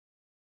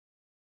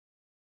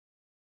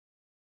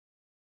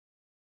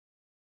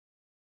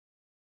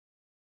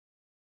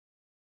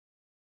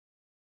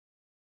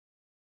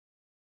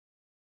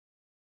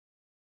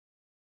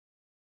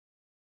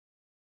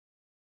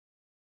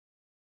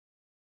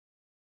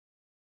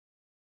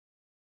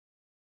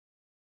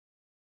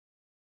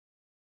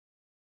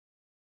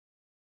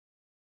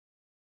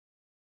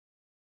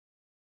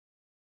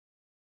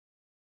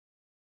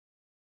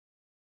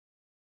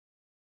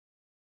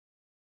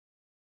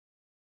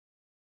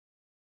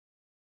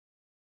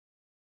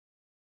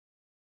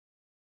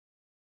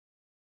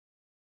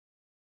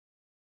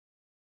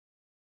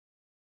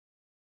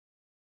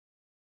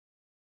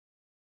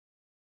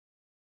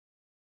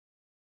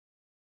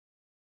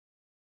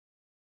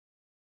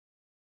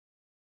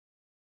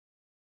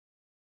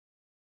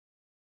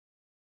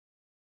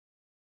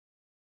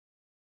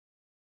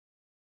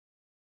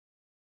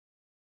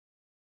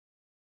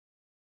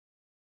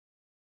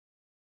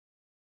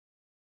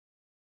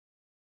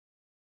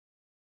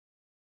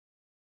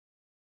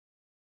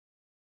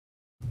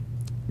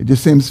it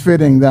just seems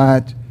fitting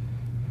that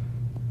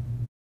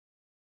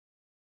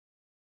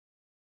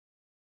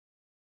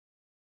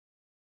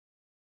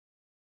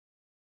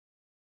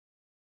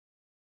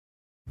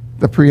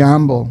the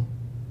preamble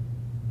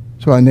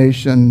to our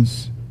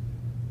nation's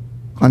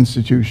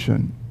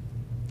Constitution.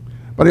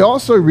 But I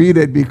also read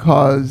it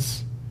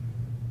because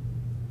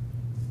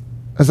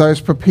as I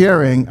was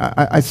preparing,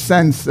 I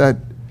sensed that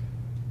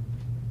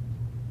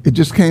it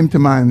just came to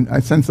mind. I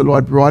sense the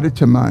Lord brought it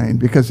to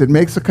mind because it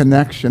makes a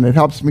connection. It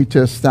helps me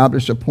to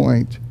establish a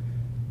point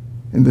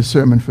in the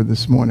sermon for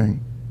this morning.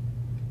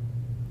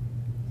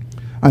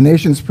 Our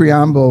nation's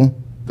preamble,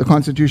 the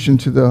Constitution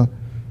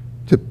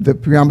the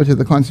preamble to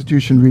the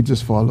Constitution reads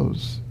as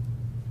follows.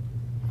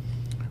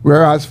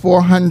 Whereas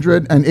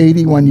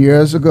 481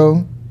 years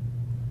ago,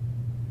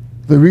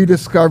 the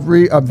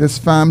rediscovery of this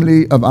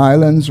family of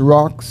islands,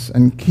 rocks,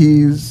 and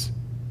keys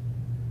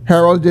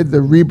heralded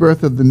the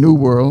rebirth of the New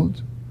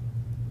World,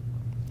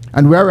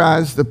 and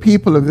whereas the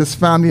people of this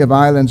family of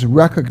islands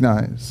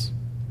recognize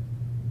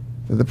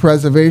that the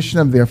preservation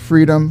of their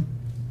freedom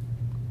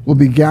will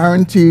be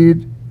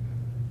guaranteed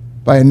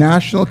by a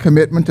national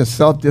commitment to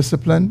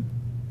self-discipline,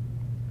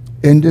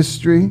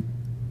 industry,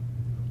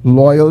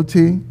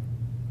 loyalty,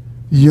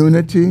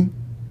 unity,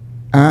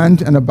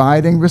 and an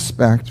abiding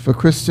respect for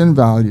Christian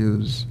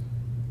values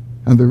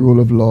and the rule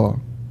of law.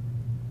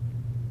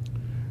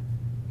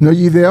 Know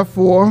ye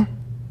therefore,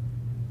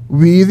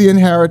 we the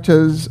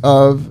inheritors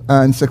of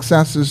and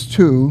successors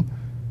to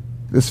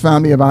this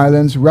family of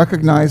islands,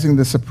 recognizing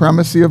the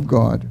supremacy of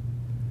God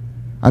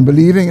and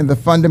believing in the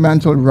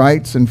fundamental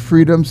rights and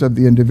freedoms of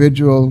the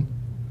individual,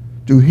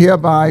 do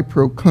hereby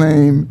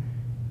proclaim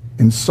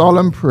in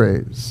solemn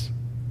praise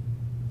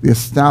the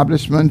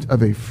establishment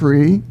of a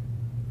free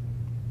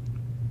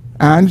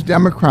and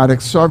democratic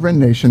sovereign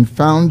nation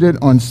founded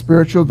on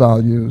spiritual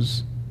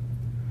values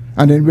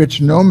and in which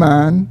no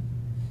man,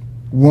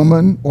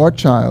 woman, or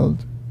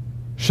child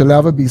shall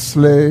ever be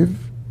slave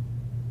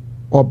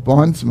or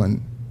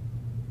bondsman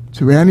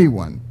to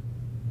anyone,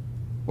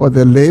 or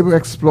their labor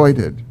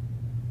exploited,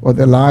 or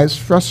their lives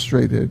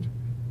frustrated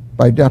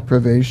by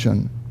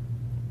deprivation,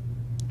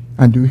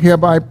 and do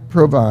hereby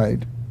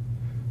provide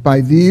by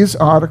these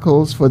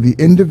articles for the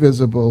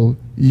indivisible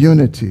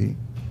unity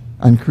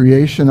and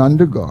creation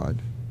under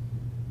God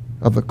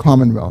of the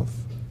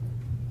Commonwealth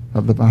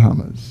of the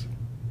Bahamas.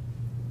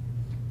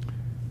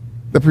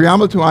 The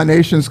preamble to our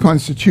nation's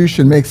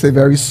Constitution makes a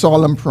very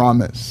solemn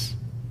promise.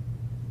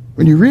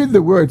 When you read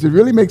the words, it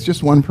really makes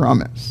just one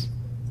promise.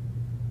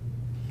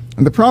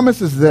 And the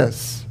promise is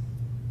this,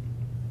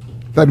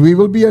 that we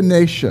will be a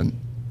nation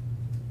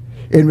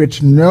in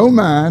which no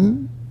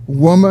man,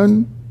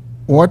 woman,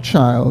 or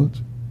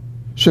child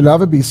shall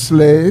ever be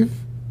slave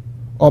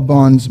or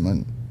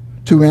bondsman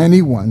to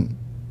anyone,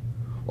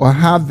 or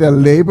have their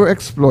labor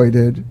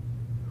exploited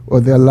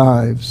or their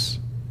lives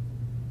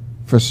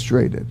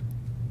frustrated.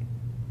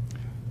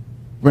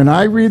 When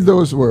I read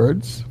those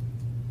words,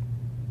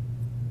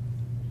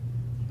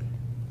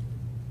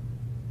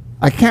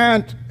 I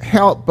can't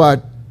help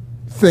but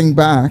think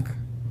back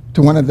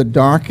to one of the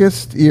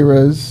darkest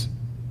eras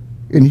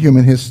in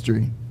human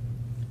history,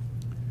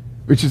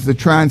 which is the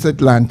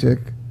transatlantic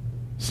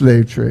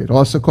slave trade,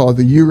 also called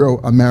the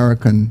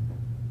Euro-American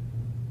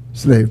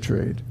slave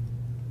trade,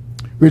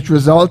 which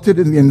resulted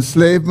in the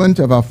enslavement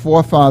of our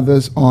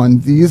forefathers on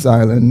these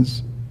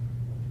islands,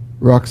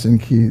 rocks and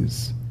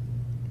keys.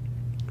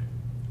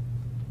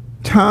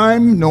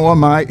 Time nor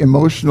my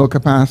emotional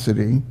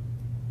capacity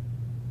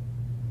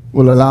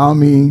will allow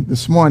me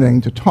this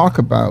morning to talk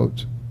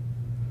about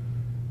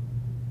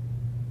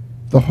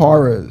the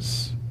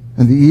horrors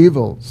and the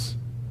evils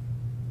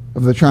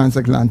of the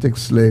transatlantic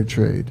slave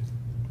trade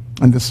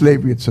and the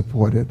slavery it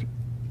supported.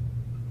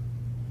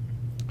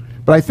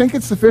 But I think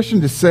it's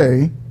sufficient to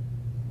say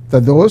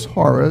that those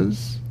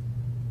horrors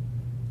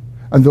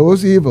and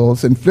those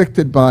evils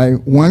inflicted by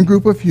one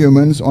group of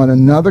humans on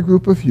another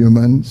group of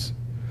humans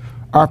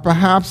are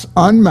perhaps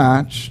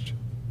unmatched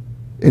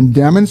in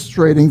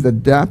demonstrating the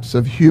depths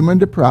of human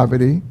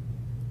depravity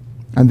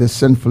and the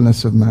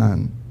sinfulness of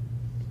man.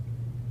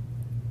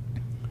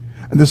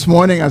 And this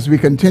morning, as we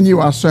continue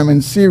our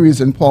sermon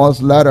series in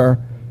Paul's letter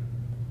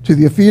to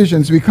the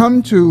Ephesians, we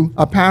come to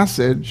a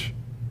passage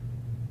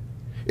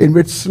in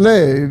which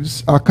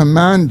slaves are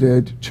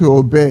commanded to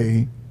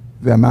obey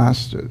their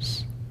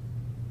masters.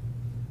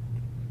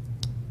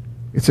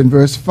 It's in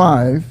verse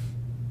 5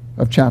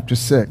 of chapter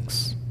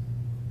 6.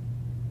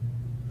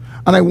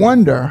 And I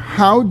wonder,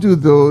 how do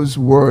those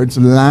words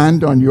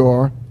land on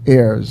your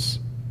ears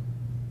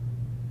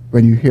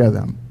when you hear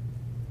them?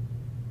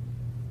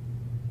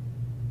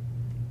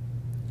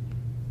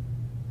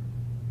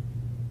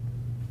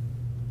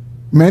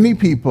 Many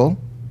people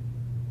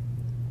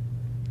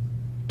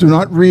do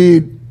not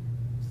read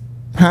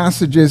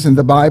passages in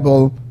the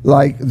Bible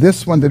like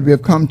this one that we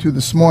have come to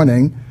this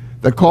morning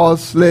that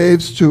calls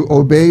slaves to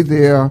obey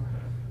their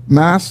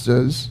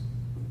masters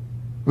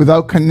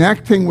without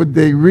connecting what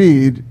they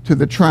read to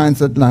the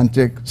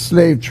transatlantic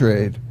slave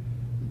trade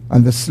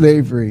and the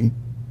slavery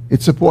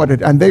it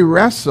supported. And they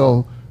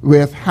wrestle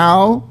with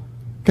how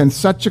can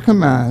such a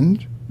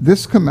command,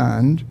 this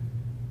command,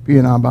 be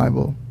in our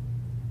Bible?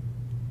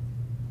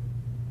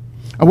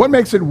 And what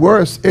makes it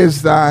worse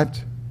is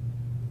that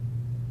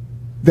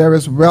there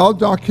is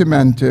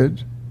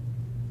well-documented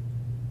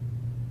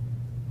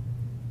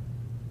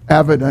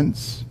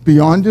evidence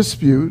beyond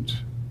dispute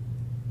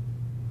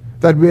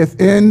that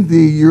within the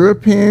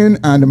European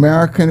and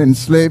American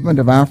enslavement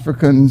of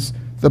Africans,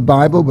 the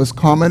Bible was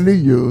commonly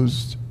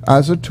used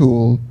as a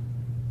tool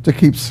to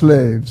keep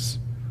slaves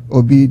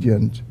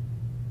obedient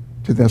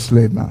to their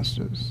slave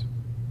masters.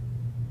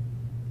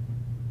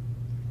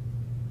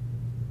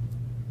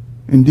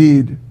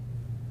 Indeed,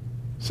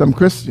 some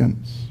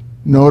Christians,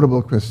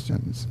 notable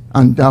Christians,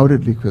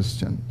 undoubtedly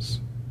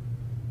Christians,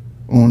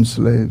 owned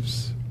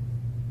slaves.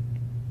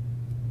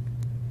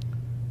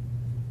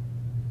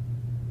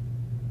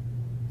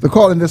 The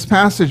call in this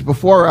passage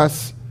before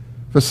us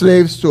for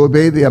slaves to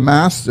obey their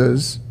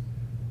masters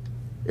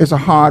is a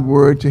hard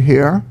word to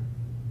hear.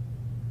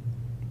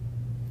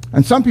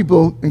 And some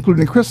people,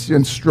 including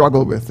Christians,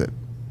 struggle with it.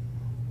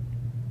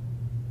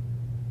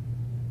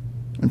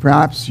 And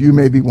perhaps you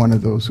may be one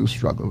of those who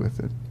struggle with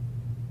it.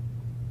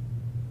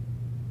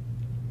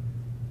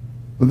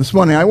 But this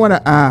morning, I want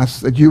to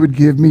ask that you would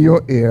give me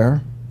your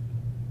ear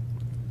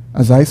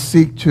as I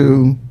seek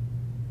to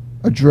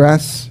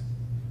address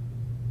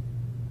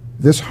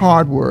this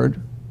hard word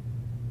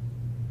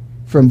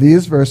from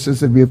these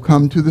verses that we have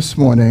come to this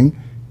morning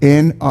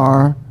in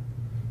our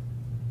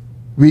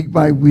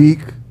week-by-week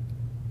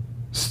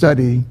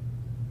study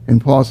in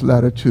Paul's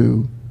letter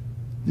to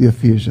the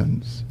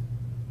Ephesians.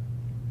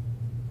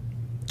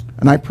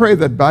 And I pray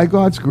that by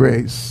God's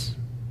grace,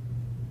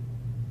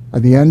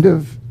 at the end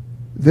of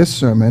this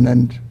sermon,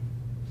 and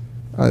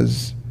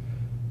as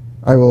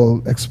I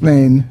will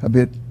explain a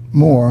bit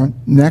more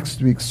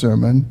next week's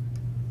sermon,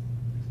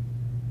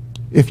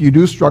 if you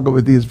do struggle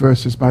with these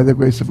verses, by the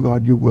grace of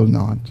God, you will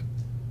not.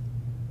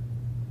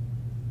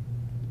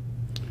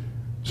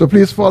 So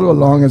please follow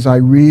along as I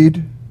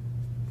read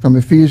from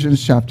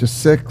Ephesians chapter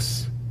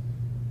 6,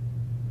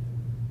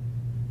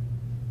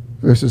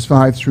 verses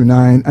 5 through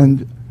 9.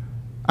 And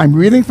I'm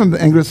reading from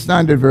the English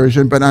Standard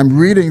Version, but I'm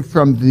reading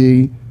from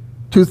the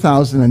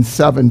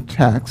 2007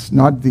 text,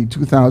 not the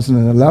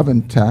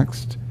 2011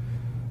 text,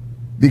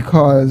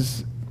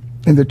 because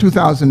in the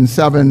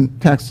 2007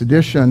 text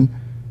edition,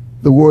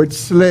 the word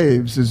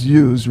slaves is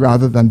used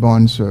rather than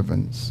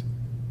bondservants.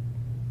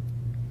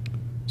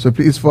 So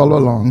please follow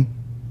along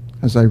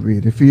as I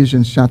read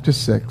Ephesians chapter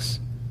 6,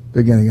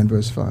 beginning in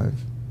verse 5.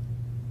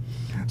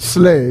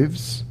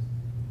 Slaves,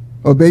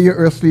 obey your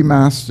earthly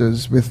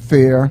masters with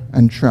fear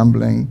and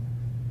trembling,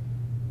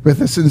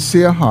 with a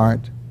sincere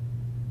heart,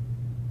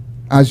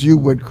 as you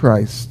would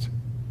Christ.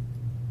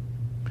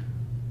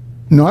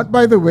 Not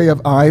by the way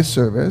of eye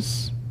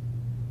service,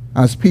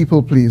 as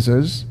people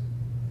pleasers,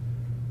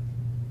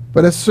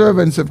 but as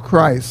servants of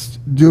Christ,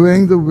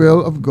 doing the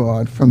will of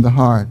God from the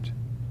heart,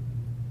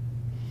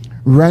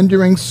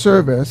 rendering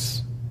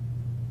service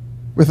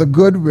with a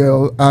good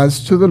will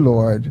as to the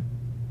Lord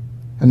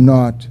and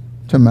not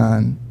to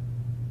man,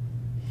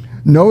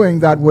 knowing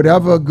that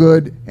whatever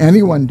good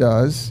anyone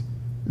does,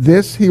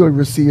 this he will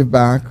receive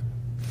back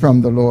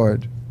from the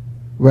Lord,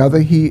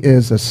 whether he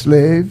is a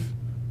slave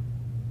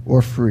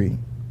or free.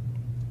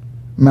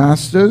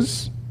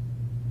 Masters,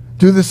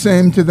 do the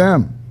same to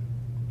them,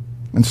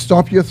 and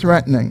stop your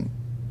threatening,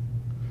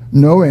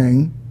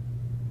 knowing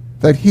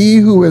that he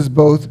who is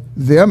both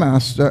their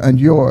master and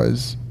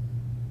yours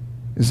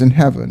is in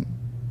heaven,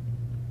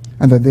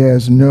 and that there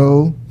is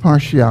no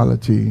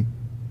partiality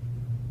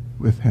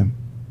with him.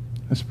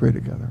 Let's pray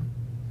together.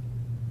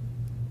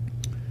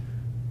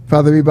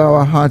 Father, we bow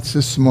our hearts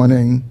this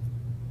morning,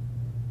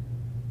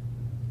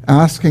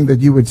 asking that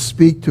you would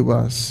speak to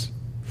us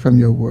from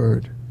your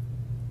word.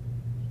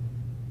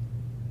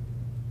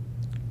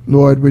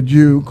 Lord, would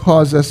you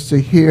cause us to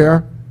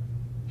hear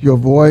your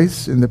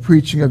voice in the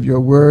preaching of your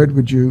word?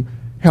 Would you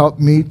help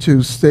me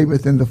to stay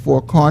within the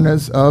four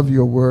corners of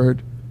your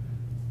word?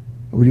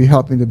 Would you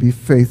help me to be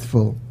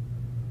faithful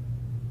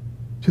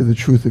to the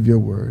truth of your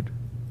word?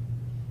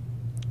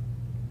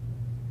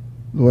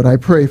 Lord, I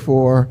pray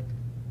for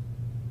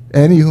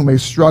any who may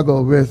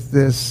struggle with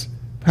this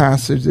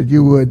passage, that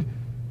you would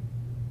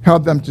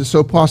help them to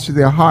so posture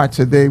their hearts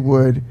that they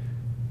would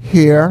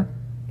hear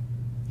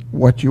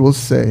what you will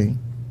say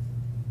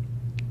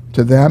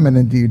to them and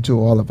indeed to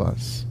all of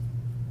us.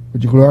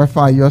 Would you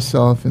glorify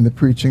yourself in the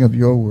preaching of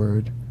your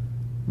word?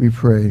 We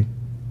pray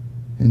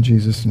in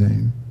Jesus'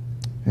 name.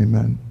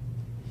 Amen.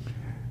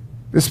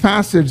 This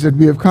passage that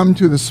we have come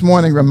to this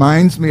morning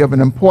reminds me of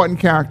an important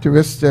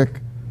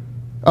characteristic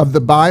of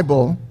the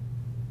Bible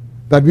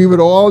that we would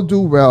all do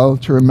well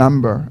to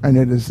remember, and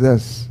it is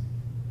this.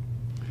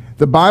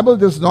 The Bible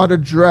does not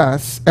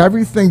address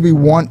everything we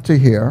want to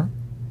hear,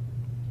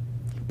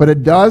 but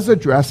it does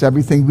address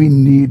everything we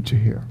need to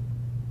hear.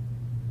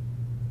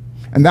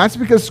 And that's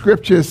because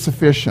Scripture is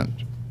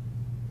sufficient.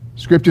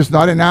 Scripture is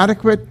not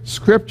inadequate.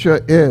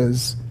 Scripture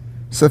is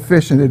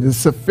sufficient. It is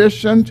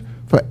sufficient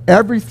for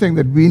everything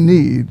that we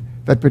need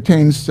that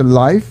pertains to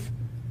life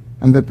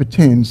and that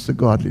pertains to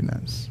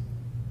godliness.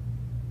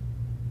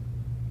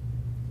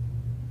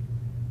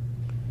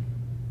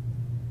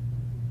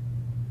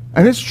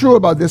 And it's true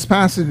about this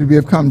passage that we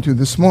have come to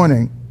this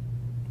morning.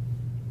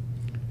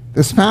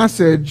 This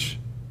passage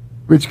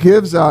which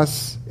gives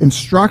us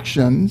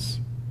instructions,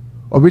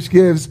 or which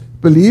gives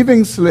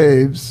believing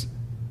slaves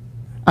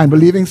and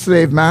believing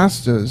slave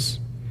masters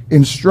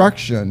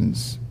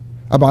instructions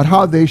about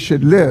how they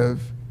should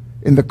live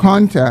in the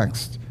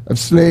context of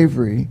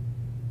slavery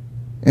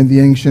in the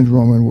ancient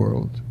Roman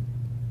world.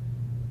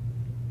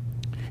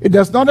 It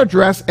does not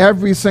address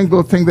every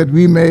single thing that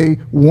we may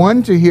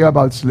want to hear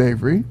about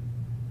slavery,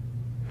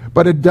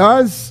 but it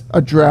does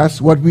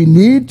address what we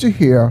need to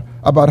hear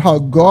about how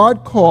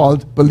God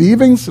called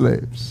believing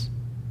slaves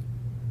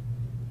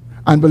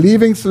and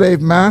believing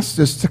slave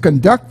masters to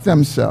conduct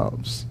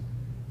themselves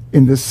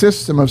in the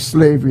system of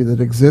slavery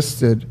that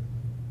existed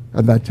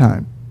at that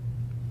time.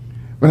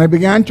 When I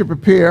began to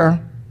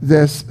prepare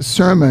this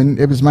sermon,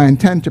 it was my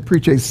intent to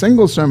preach a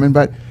single sermon,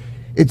 but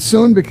it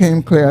soon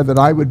became clear that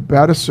I would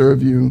better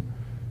serve you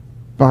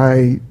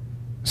by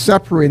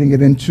separating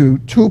it into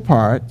two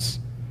parts.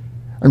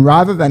 And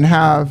rather than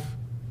have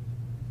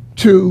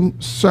two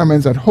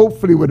sermons that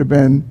hopefully would have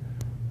been,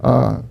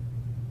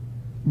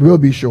 will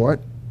be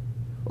short,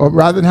 or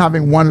rather than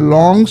having one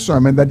long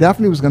sermon that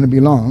definitely was going to be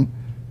long,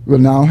 we'll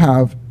now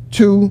have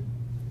two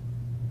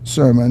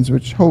sermons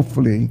which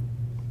hopefully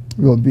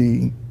will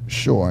be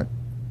short.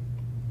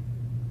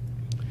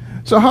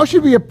 So how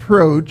should we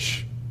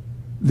approach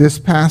this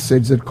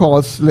passage that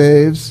calls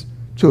slaves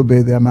to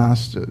obey their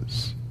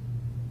masters?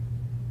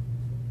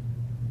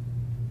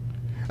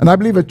 And I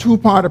believe a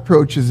two-part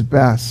approach is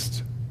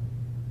best.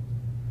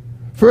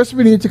 First,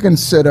 we need to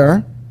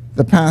consider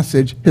the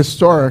passage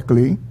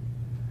historically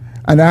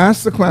and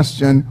ask the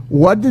question,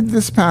 what did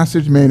this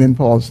passage mean in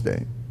Paul's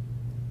day?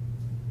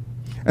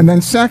 And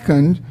then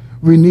second,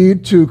 we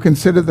need to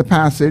consider the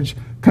passage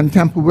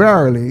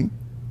contemporarily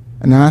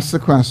and ask the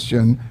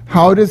question,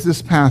 how does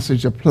this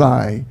passage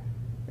apply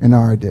in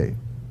our day?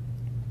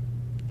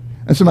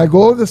 And so my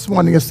goal this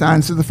morning is to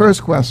answer the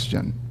first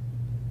question,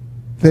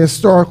 the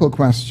historical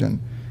question.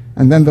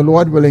 And then the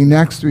Lord willing,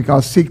 next week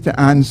I'll seek to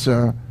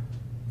answer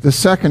the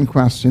second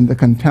question, the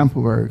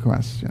contemporary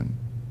question.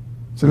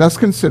 So let's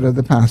consider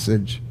the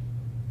passage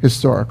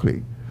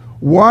historically.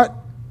 What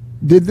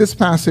did this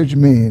passage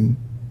mean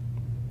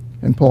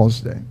in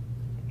Paul's day?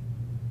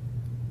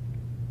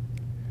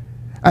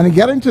 And in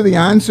getting to the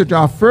answer to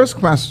our first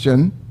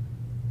question,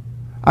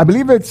 I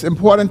believe it's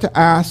important to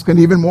ask an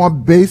even more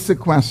basic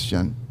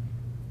question.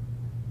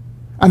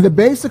 And the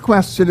basic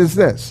question is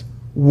this: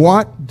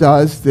 what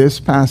does this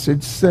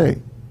passage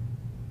say?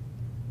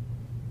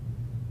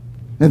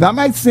 Now that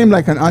might seem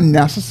like an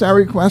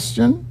unnecessary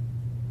question,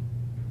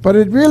 but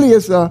it really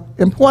is an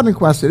important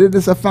question. It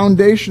is a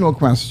foundational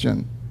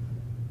question.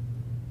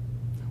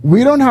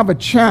 We don't have a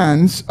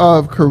chance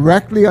of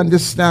correctly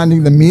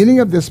understanding the meaning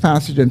of this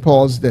passage in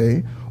Paul's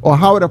day or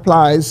how it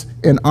applies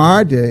in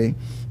our day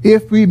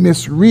if we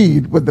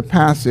misread what the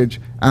passage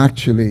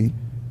actually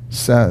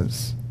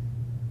says.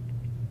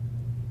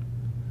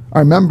 I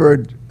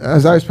remembered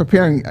as I was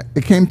preparing,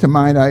 it came to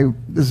mind,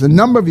 this is a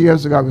number of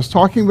years ago, I was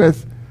talking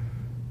with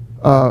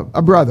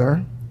a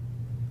brother,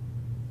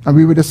 and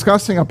we were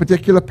discussing a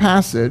particular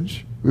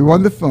passage. We were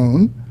on the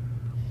phone,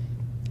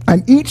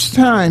 and each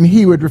time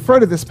he would refer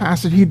to this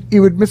passage, he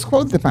would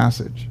misquote the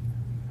passage.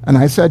 And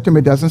I said to him,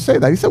 it doesn't say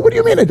that. He said, what do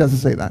you mean it doesn't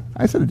say that?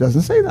 I said, it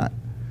doesn't say that.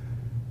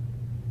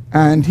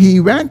 And he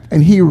went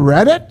and he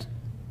read it,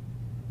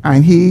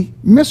 and he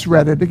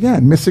misread it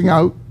again, missing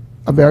out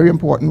a very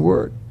important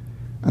word.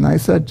 And I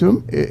said to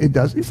him, it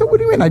does. He said, what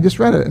do you mean? I just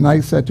read it. And I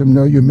said to him,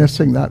 no, you're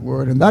missing that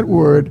word. And that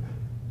word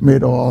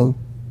made all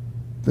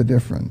the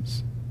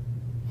difference.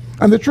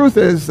 And the truth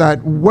is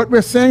that what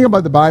we're saying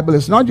about the Bible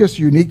is not just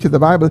unique to the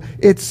Bible,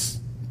 it's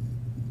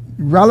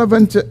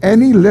relevant to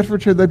any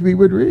literature that we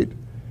would read.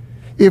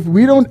 If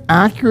we don't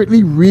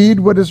accurately read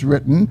what is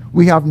written,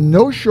 we have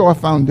no sure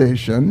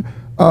foundation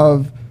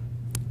of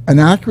an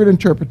accurate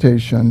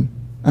interpretation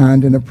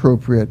and an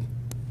appropriate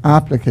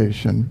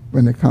application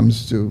when it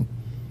comes to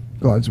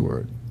God's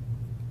Word.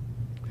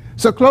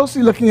 So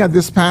closely looking at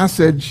this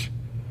passage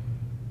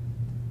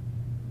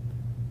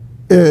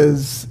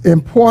is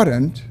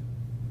important,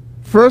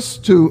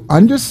 first to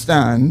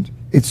understand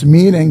its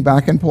meaning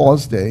back in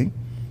Paul's day,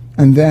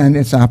 and then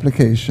its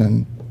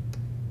application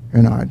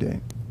in our day.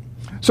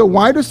 So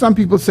why do some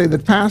people say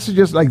that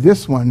passages like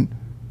this one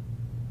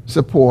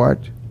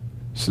support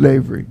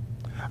slavery?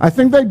 I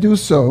think they do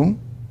so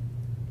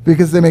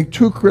because they make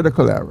two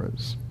critical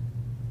errors.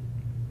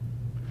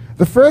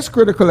 The first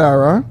critical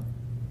error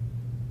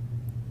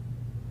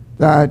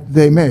that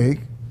they make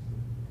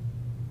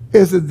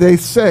is that they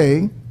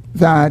say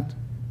that,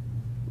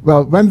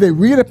 well, when they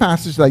read a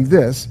passage like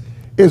this,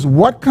 is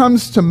what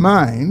comes to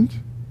mind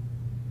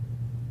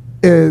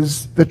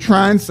is the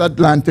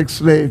transatlantic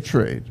slave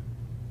trade.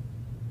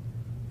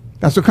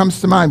 That's what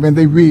comes to mind when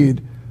they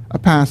read a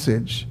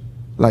passage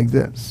like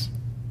this.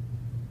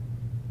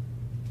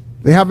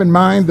 They have in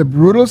mind the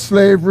brutal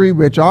slavery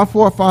which our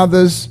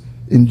forefathers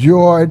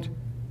endured,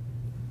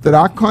 that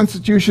our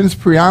Constitution's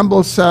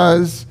preamble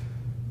says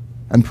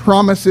and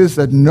promises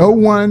that no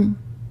one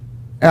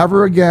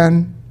ever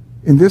again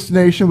in this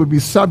nation would be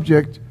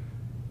subject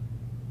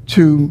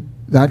to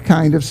that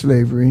kind of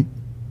slavery.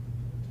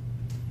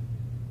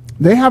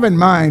 They have in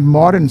mind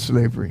modern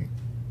slavery.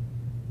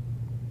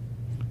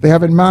 They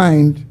have in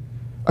mind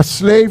a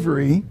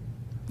slavery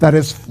that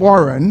is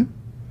foreign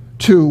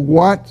to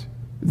what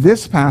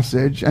this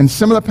passage and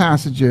similar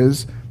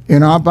passages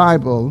in our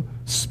Bible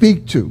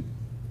speak to.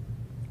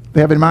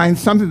 They have in mind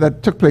something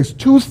that took place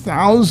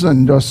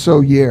 2,000 or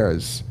so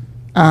years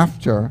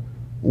after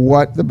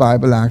what the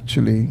Bible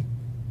actually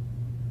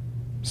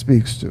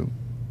speaks to.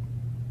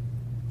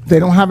 They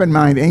don't have in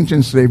mind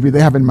ancient slavery,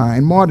 they have in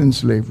mind modern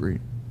slavery.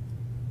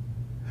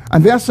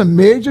 And there are some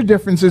major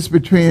differences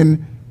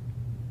between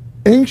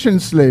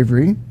ancient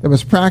slavery that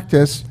was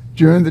practiced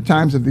during the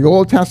times of the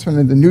Old Testament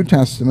and the New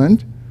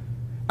Testament,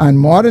 and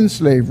modern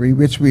slavery,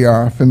 which we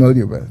are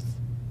familiar with.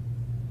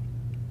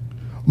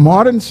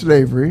 Modern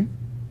slavery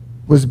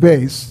was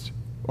based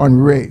on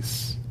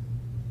race,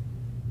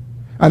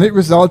 and it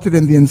resulted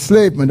in the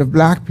enslavement of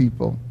black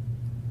people.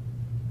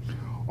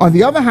 On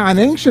the other hand,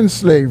 ancient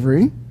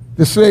slavery,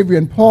 the slavery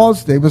in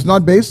Paul's day, was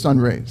not based on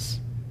race.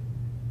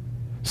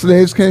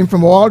 Slaves came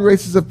from all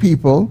races of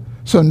people,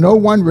 so no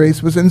one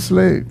race was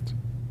enslaved.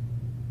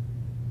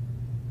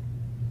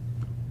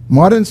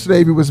 Modern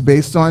slavery was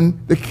based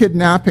on the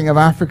kidnapping of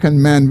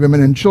African men,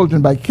 women, and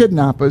children by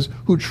kidnappers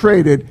who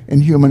traded in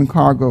human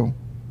cargo.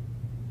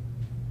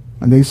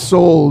 And they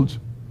sold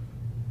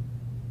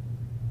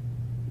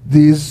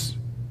these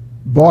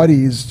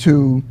bodies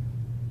to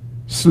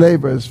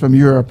slavers from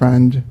Europe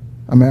and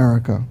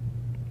America.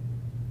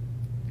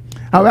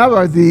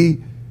 However, the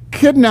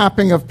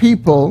kidnapping of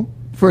people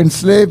for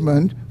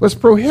enslavement was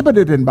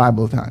prohibited in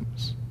Bible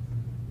times.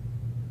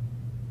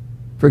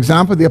 For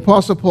example, the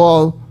Apostle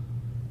Paul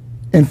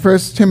in 1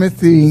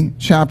 Timothy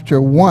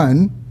chapter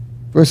 1,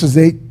 verses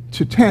 8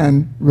 to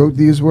 10, wrote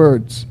these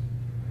words.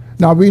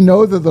 Now we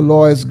know that the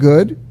law is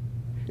good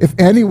if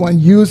anyone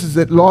uses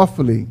it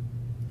lawfully,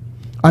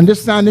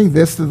 understanding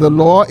this, that the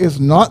law is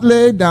not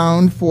laid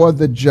down for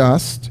the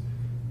just,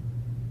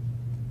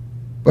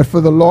 but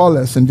for the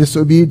lawless and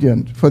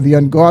disobedient, for the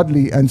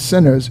ungodly and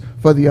sinners,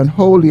 for the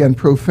unholy and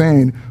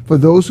profane, for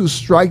those who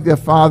strike their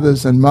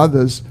fathers and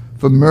mothers,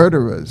 for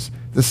murderers,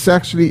 the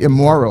sexually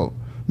immoral,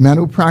 men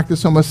who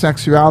practice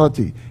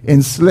homosexuality,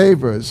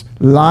 enslavers,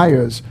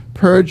 liars,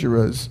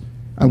 perjurers,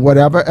 and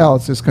whatever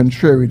else is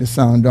contrary to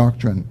sound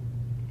doctrine.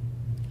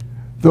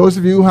 Those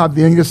of you who have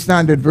the English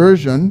Standard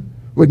Version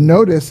would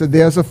notice that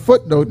there's a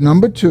footnote,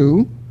 number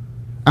 2,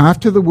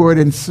 after the word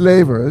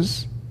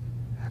enslavers,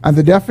 and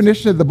the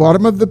definition at the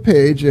bottom of the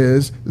page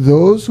is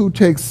those who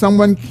take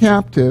someone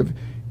captive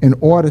in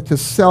order to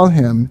sell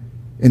him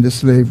into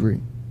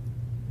slavery.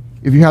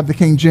 If you have the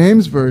King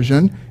James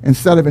Version,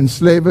 instead of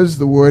enslavers,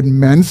 the word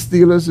men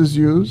stealers is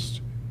used.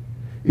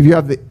 If you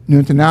have the New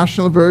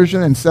International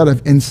Version, instead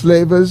of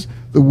enslavers,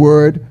 the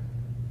word,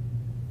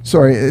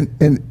 in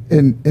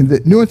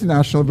the New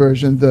International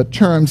Version, the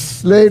term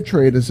slave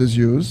traders is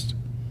used.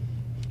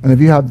 And if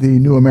you have the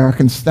New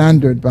American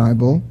Standard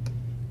Bible,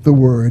 the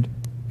word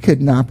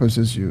kidnappers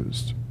is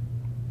used.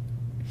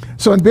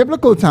 So in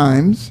biblical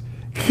times,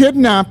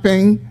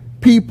 kidnapping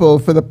people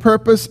for the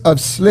purpose of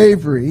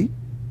slavery,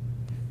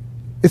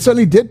 it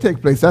certainly did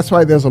take place. That's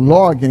why there's a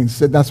law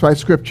against it. That's why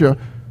Scripture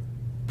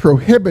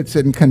prohibits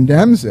it and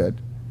condemns it.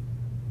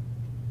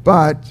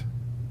 But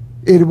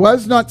it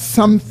was not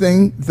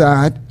something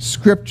that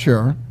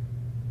Scripture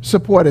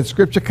supported.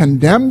 Scripture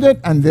condemned it,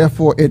 and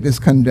therefore it is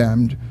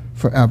condemned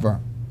forever.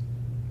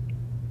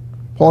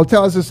 Paul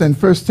tells us in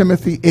 1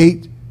 Timothy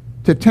 8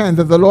 to 10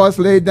 that the law is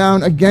laid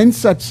down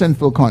against such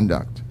sinful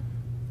conduct,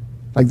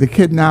 like the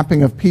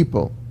kidnapping of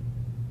people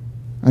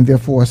and their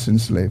forced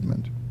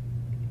enslavement.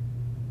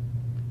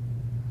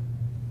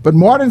 But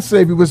modern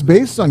slavery was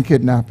based on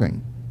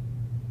kidnapping,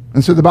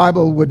 and so the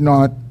Bible would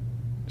not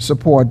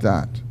support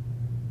that.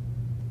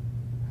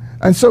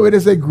 And so it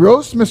is a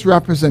gross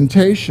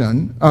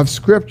misrepresentation of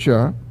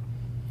Scripture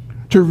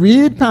to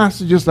read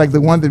passages like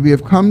the one that we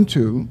have come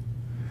to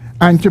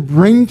and to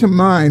bring to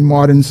mind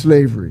modern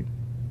slavery,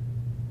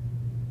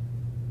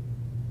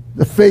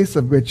 the face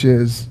of which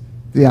is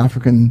the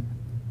African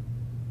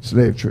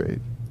slave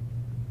trade.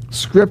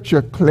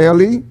 Scripture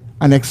clearly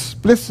and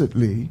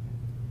explicitly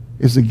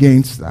is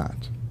against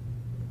that,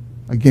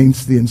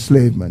 against the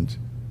enslavement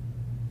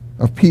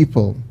of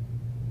people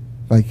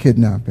by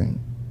kidnapping.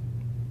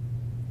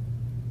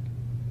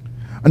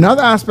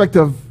 Another aspect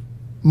of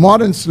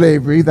modern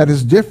slavery that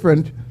is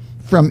different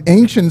from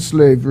ancient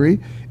slavery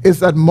is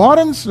that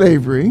modern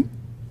slavery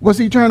was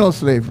eternal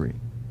slavery.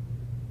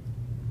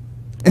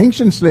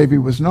 Ancient slavery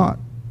was not.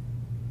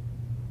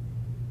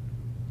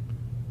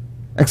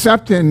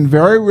 Except in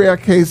very rare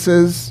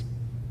cases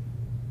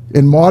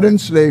in modern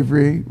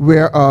slavery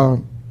where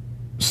a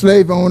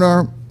slave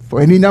owner,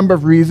 for any number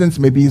of reasons,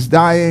 maybe he's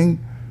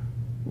dying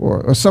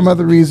or some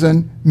other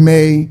reason,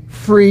 may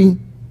free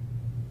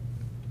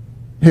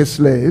his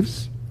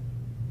slaves.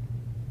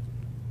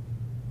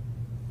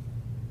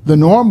 The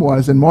norm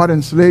was, in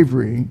modern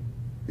slavery,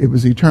 it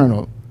was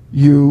eternal.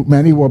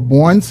 Many were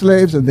born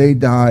slaves and they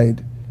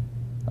died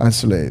as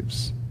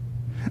slaves.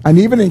 And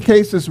even in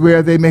cases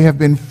where they may have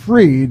been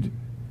freed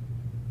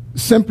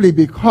simply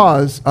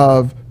because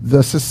of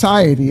the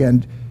society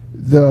and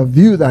the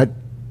view that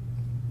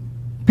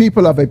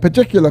people of a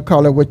particular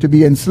color were to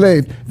be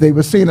enslaved, they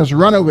were seen as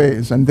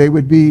runaways, and they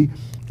would be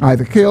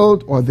either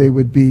killed or they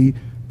would be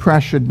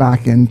pressured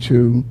back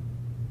into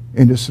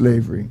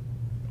slavery.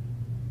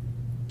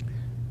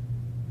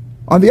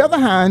 On the other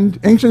hand,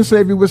 ancient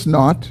slavery was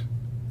not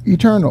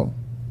eternal.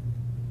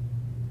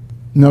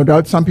 No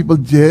doubt some people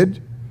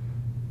did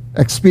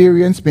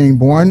experience being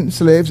born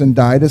slaves and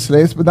died as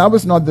slaves, but that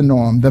was not the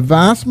norm. The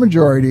vast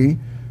majority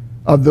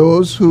of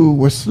those who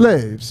were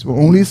slaves were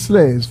only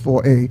slaves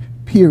for a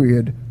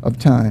period of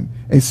time,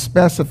 a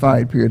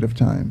specified period of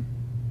time.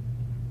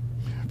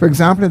 For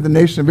example, in the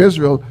nation of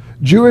Israel,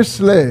 Jewish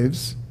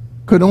slaves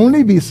could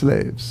only be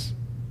slaves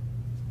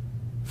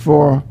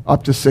for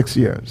up to 6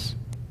 years.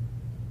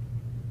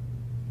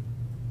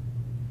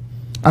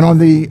 And on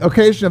the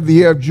occasion of the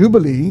year of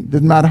Jubilee,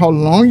 didn't matter how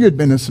long you'd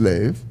been a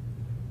slave,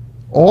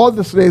 all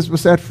the slaves were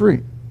set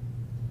free.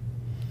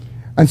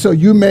 And so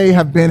you may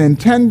have been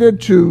intended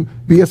to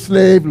be a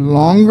slave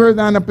longer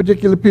than a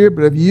particular period,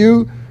 but if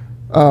you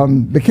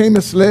became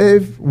a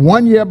slave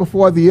 1 year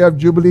before the year of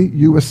Jubilee,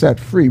 you were set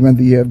free when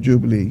the year of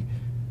Jubilee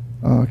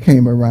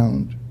came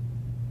around.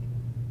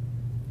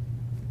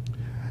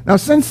 Now,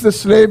 since the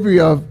slavery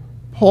of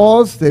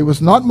Paul's day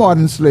was not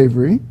modern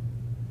slavery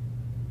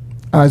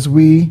as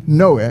we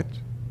know it,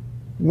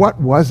 what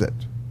was it?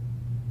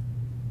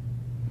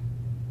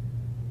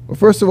 Well,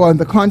 first of all, in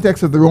the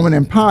context of the Roman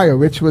Empire,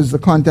 which was the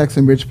context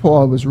in which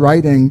Paul was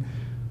writing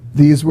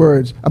these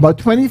words, about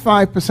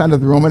 25%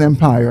 of the Roman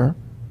Empire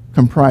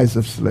comprised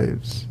of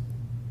slaves.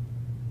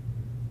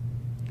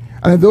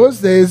 And in those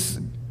days,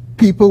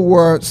 people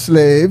were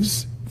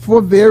slaves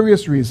for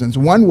various reasons.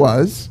 One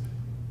was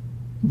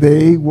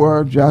they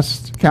were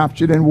just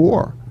captured in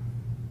war.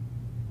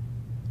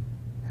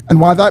 And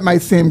while that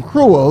might seem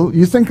cruel,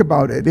 you think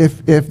about it.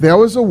 If there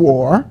was a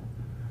war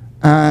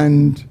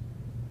and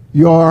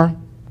your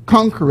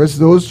conquerors,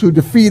 those who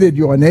defeated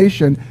your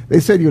nation, they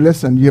said to you,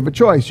 listen, you have a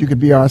choice. You could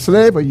be our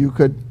slave or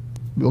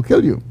we'll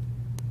kill you.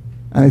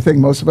 And I think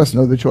most of us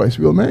know the choice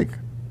we'll make.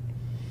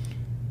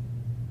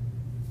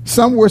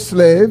 Some were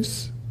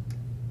slaves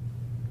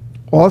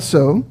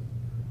also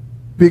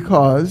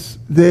because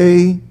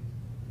they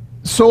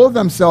sold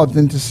themselves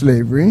into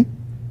slavery,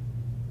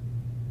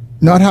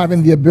 not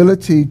having the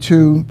ability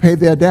to pay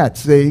their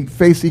debts. They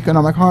faced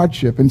economic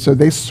hardship, and so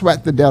they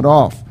sweat the debt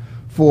off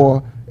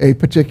for a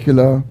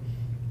particular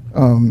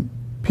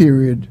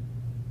period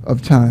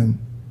of time.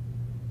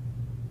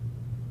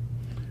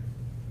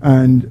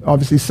 And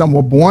obviously some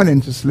were born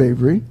into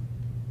slavery.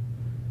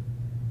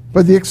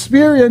 But the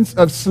experience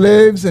of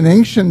slaves in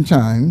ancient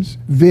times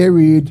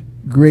varied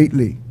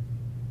greatly.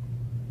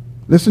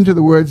 Listen to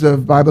the words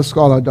of Bible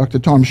scholar Dr.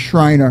 Tom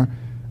Schreiner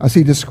as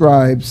he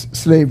describes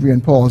slavery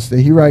in Paul's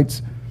day. He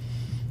writes,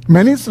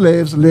 "Many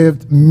slaves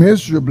lived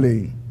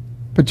miserably,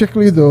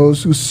 particularly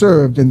those who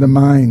served in the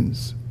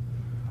mines.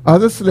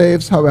 Other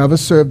slaves, however,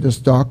 served as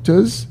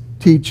doctors,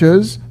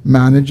 teachers,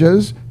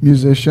 managers,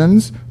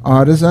 musicians,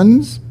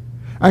 artisans,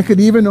 and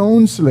could even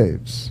own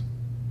slaves.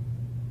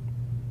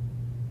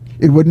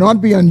 It would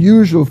not be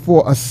unusual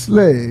for a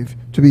slave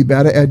to be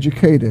better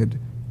educated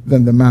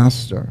than the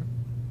master."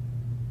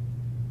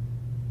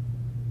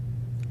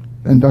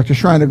 And Dr.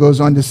 Schreiner goes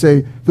on to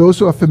say, those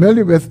who are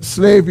familiar with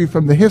slavery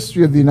from the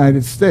history of the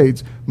United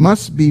States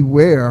must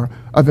beware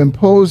of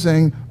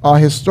imposing our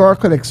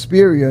historical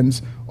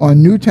experience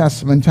on New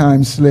Testament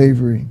times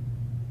slavery,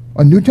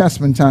 on New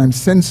Testament times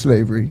since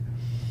slavery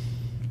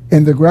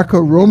in the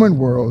Greco-Roman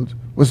world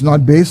was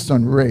not based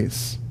on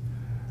race.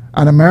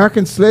 And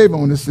American slave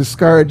owners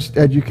discouraged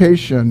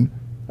education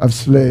of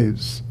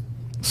slaves.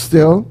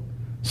 Still,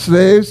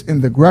 slaves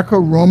in the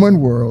Greco-Roman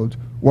world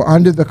were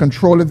under the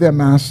control of their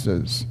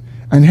masters,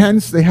 and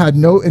hence they had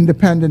no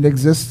independent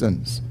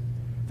existence.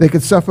 They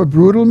could suffer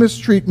brutal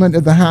mistreatment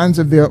at the hands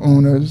of their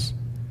owners,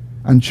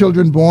 and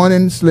children born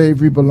in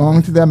slavery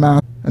belonged to their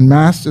masters, and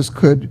masters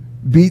could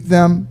beat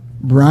them,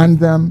 brand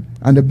them,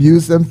 and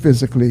abuse them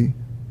physically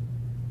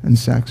and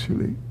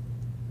sexually.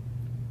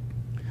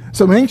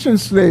 So ancient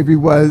slavery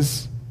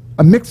was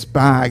a mixed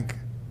bag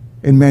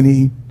in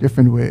many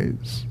different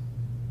ways.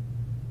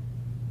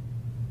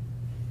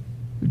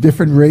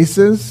 Different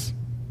races,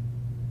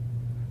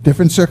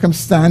 different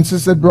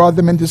circumstances that brought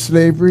them into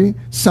slavery,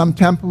 some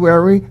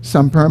temporary,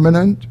 some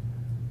permanent,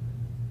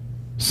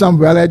 some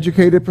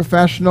well-educated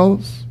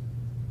professionals,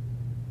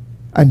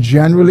 and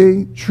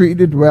generally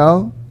treated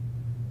well,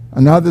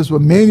 and others were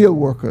menial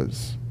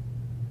workers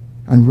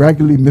and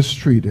regularly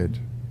mistreated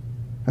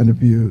and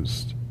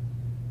abused.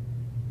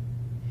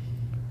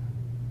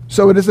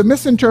 So it is a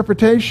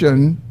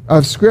misinterpretation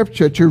of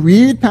Scripture to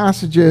read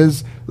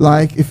passages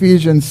like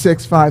Ephesians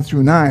 6, 5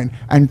 through 9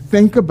 and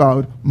think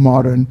about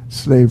modern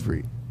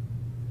slavery.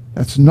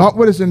 That's not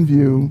what is in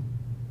view.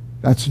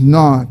 That's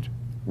not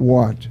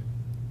what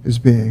is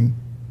being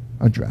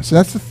addressed. So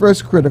that's the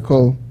first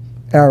critical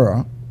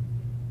error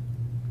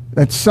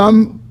that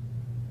some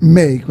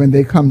make when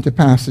they come to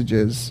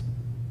passages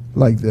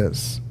like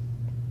this.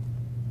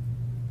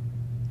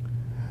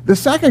 The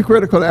second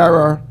critical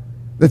error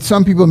that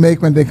some people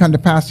make when they come to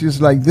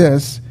passages like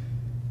this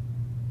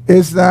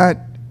is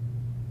that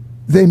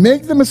they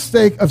make the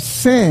mistake of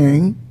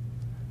saying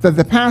that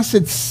the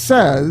passage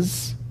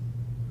says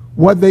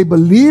what they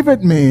believe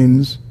it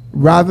means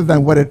rather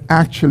than what it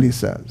actually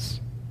says.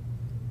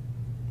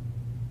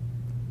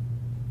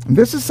 And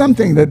this is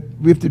something that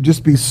we have to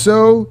just be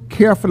so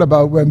careful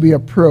about when we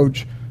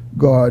approach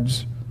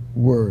God's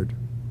Word.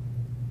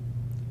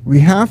 We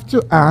have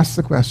to ask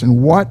the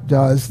question, what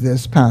does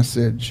this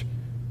passage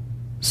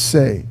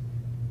say?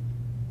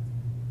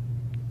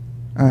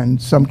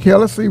 And some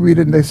carelessly read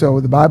it and they say, oh,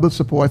 the Bible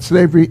supports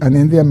slavery, and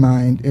in their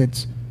mind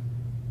it's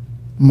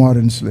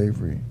modern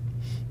slavery.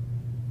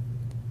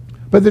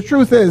 But the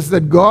truth is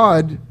that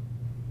God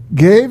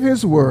gave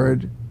His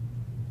Word,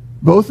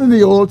 both in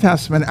the Old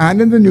Testament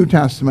and in the New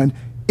Testament,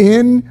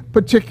 in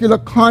particular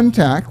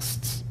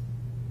contexts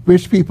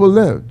which people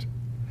lived.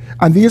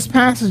 And these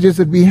passages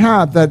that we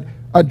have that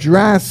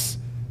address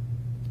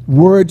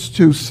words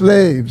to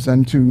slaves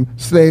and to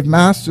slave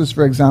masters,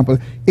 for example,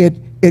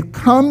 it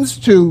comes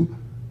to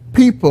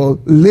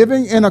people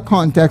living in a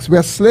context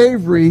where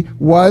slavery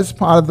was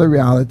part of the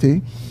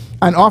reality.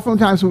 And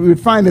oftentimes what we would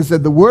find is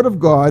that the Word of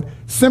God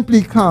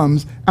simply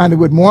comes and it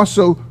would more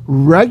so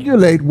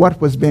regulate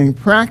what was being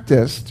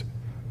practiced,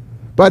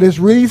 but is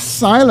really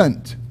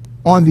silent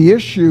on the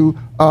issue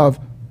of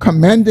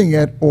commending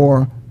it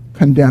or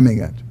condemning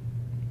it.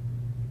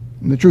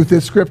 And the truth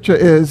is, Scripture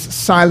is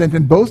silent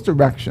in both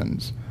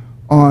directions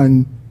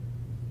on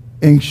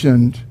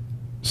ancient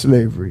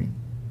slavery.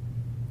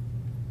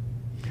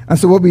 And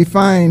so what we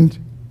find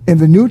in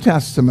the New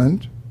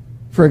Testament,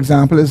 for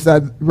example, is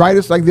that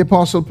writers like the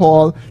Apostle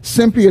Paul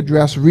simply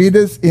address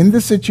readers in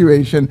the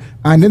situation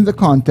and in the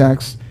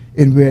context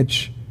in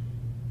which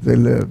they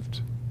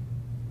lived.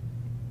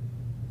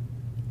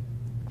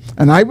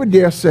 And I would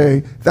dare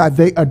say that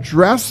they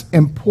address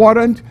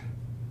important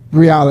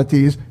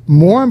realities,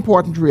 more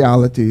important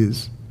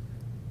realities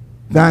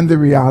than the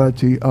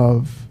reality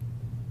of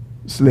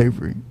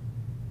slavery.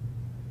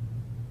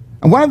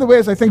 And one of the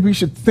ways I think we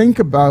should think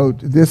about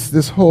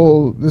this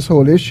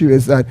whole issue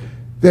is that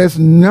there's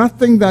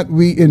nothing that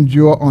we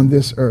endure on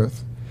this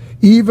earth,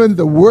 even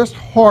the worst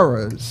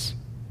horrors,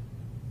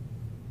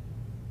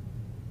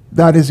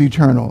 that is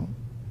eternal.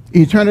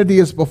 Eternity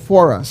is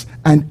before us,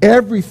 and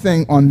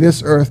everything on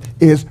this earth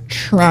is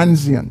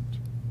transient,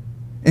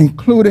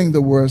 including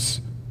the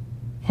worst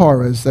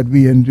horrors that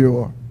we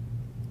endure.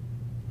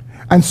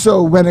 And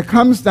so when it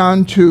comes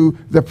down to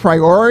the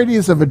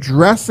priorities of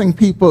addressing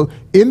people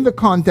in the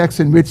context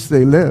in which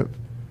they live,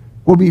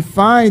 what we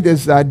find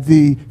is that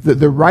the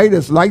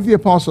writers, like the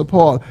Apostle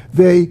Paul,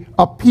 they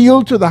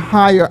appeal to the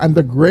higher and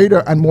the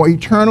greater and more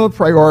eternal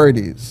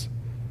priorities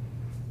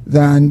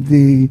than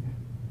the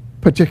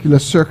particular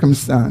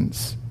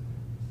circumstance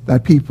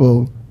that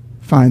people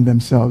find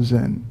themselves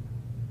in.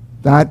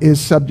 That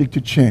is subject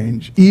to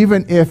change,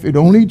 even if it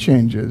only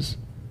changes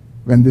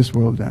when this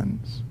world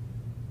ends.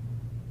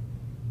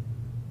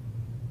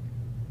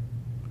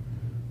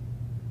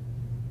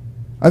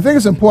 I think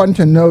it's important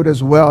to note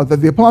as well that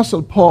the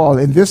Apostle Paul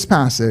in this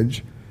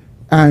passage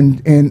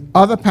and in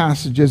other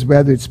passages,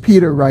 whether it's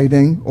Peter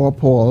writing or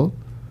Paul,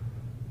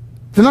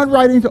 they're not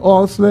writing to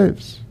all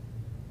slaves.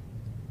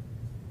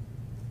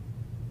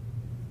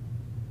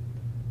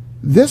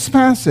 This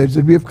passage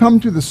that we have come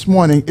to this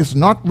morning is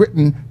not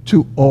written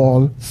to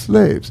all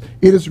slaves.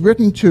 It is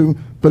written to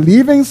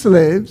believing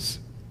slaves.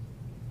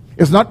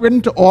 It's not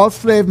written to all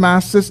slave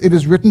masters. It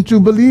is written to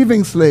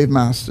believing slave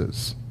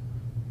masters.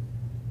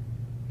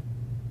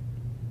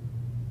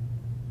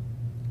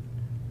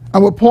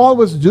 And what Paul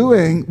was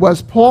doing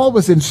was Paul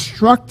was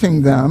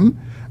instructing them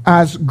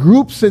as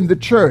groups in the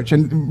church.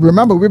 And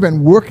remember, we've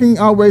been working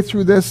our way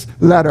through this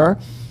letter,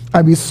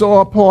 and we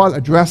saw Paul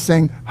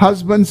addressing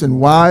husbands and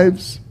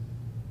wives.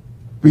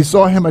 We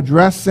saw him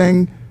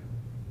addressing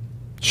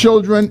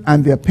children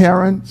and their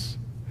parents.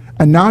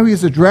 And now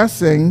he's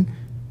addressing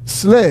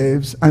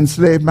slaves and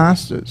slave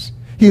masters.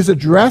 He's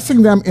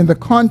addressing them in the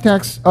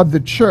context of the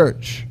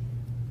church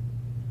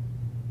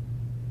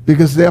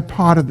because they're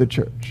part of the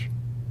church.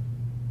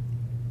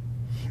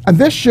 And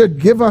this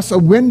should give us a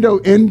window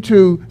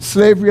into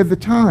slavery of the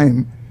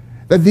time,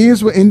 that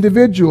these were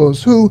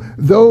individuals who,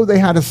 though they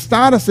had a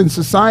status in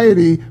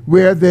society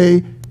where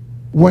they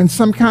were in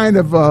some kind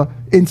of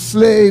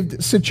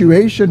enslaved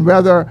situation,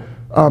 whether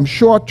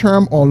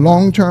short-term or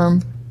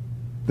long-term,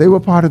 they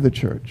were part of the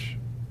church.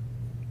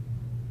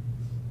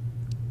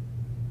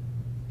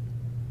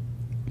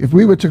 If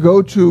we were to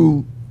go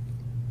to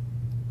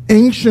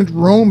ancient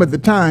Rome at the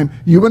time,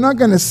 you were not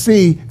going to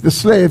see the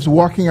slaves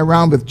walking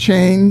around with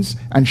chains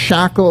and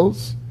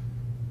shackles.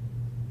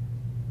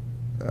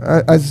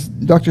 As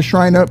Dr.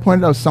 Schreiner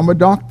pointed out, some were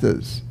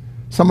doctors.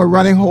 Some were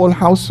running whole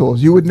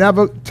households. You would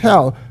never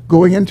tell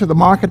going into the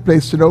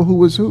marketplace to know who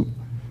was who.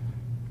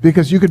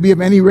 Because you could be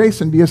of any race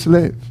and be a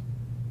slave.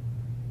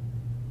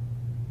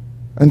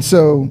 And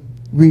so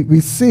we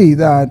see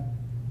that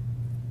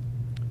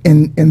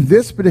in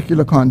this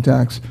particular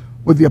context,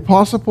 what the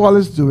Apostle Paul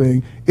is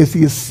doing is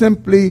he is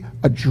simply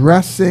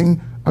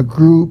addressing a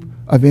group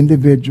of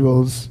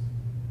individuals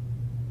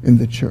in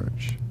the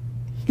church.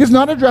 He's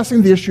not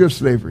addressing the issue of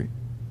slavery.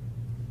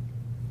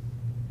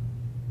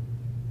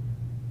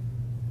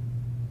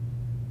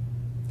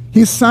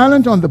 He's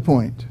silent on the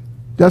point,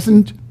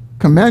 doesn't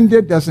commend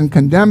it, doesn't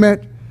condemn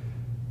it.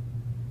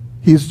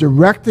 He's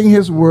directing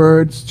his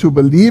words to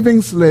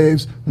believing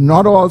slaves,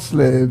 not all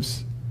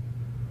slaves.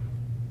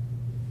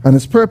 And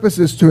his purpose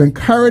is to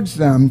encourage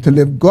them to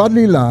live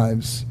godly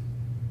lives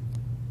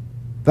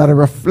that are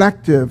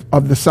reflective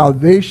of the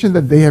salvation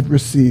that they have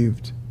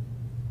received.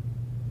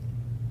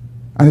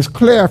 And it's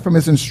clear from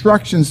his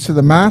instructions to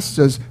the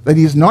masters that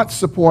he's not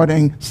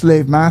supporting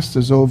slave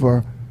masters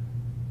over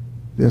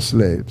their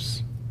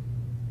slaves.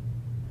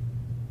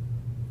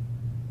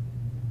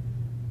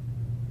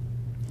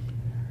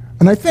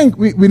 And I think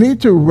we need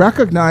to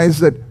recognize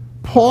that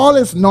Paul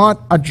is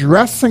not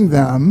addressing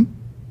them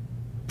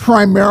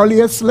primarily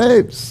as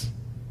slaves.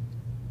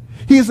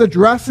 He's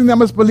addressing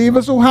them as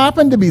believers who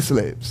happen to be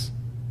slaves.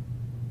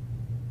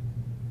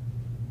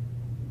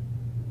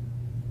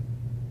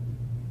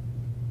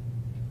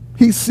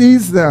 He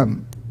sees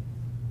them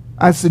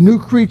as the new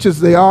creatures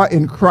they are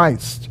in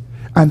Christ,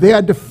 and they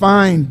are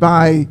defined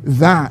by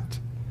that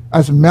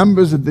as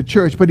members of the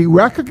church, but he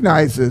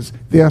recognizes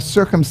their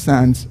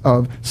circumstance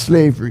of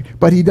slavery,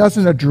 but he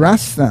doesn't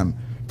address them,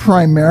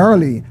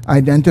 primarily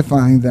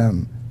identifying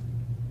them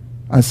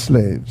as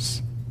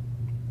slaves.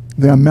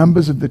 They are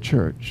members of the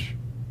church,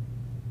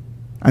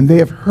 and they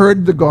have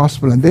heard the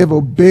gospel, and they have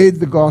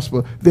obeyed the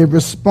gospel. They've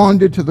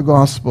responded to the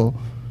gospel,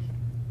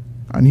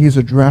 and he's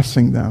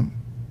addressing them.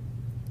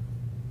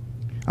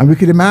 And we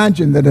could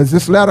imagine that as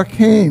this letter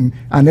came,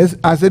 and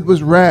as it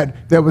was read,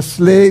 there were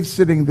slaves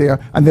sitting there,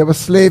 and there were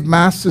slave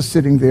masters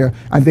sitting there,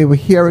 and they were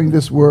hearing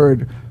this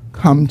word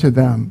come to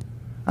them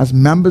as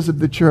members of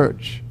the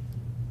church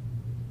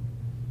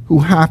who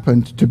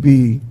happened to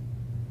be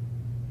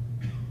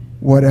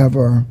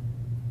whatever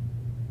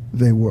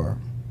they were.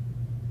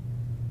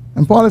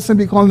 And Paul is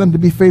simply calling them to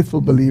be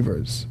faithful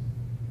believers.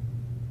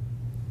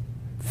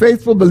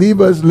 Faithful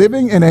believers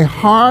living in a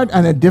hard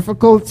and a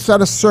difficult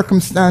set of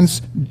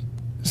circumstances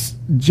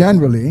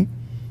generally,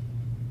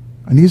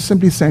 and he's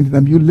simply saying to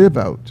them, you live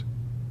out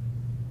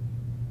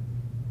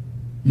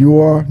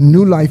your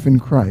new life in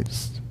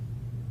Christ,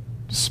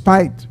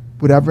 despite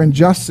whatever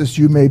injustice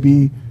you may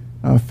be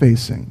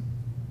facing.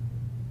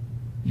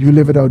 You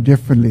live it out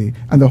differently.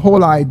 And the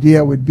whole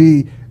idea would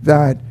be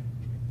that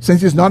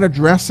since he's not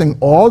addressing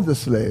all the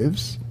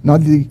slaves, not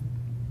the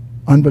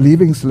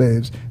unbelieving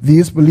slaves,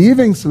 these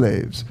believing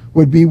slaves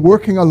would be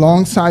working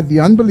alongside the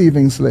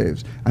unbelieving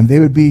slaves, and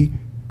they would be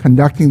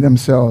conducting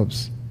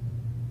themselves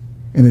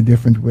in a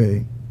different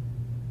way,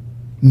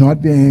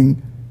 not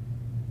being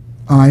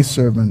eye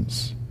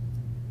servants,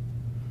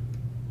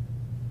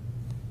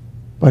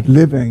 but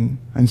living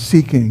and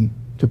seeking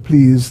to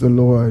please the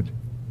Lord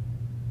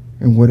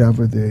in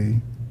whatever they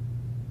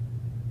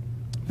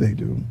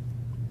do.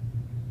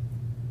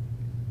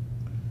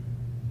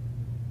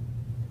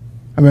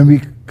 And when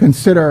we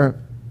consider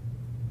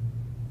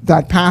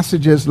that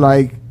passages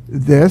like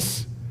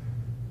this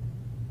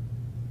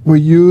were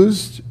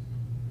used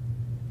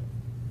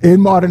in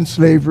modern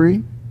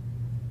slavery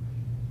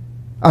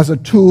as a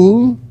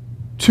tool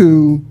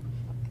to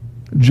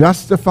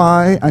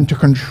justify and to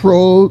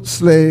control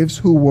slaves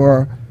who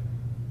were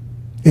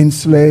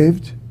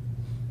enslaved,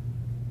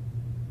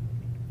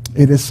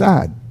 it is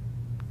sad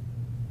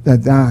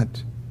that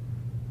that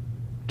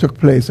took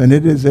place, and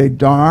it is a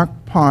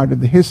dark part of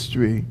the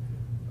history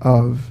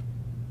of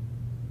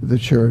the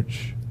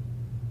church.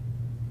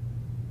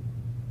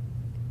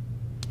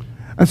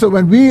 And so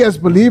when we as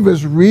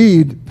believers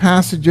read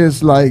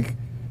passages like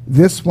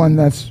this one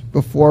that's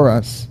before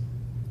us,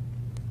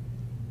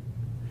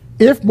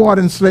 if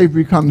modern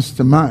slavery comes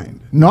to mind,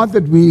 not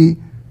that we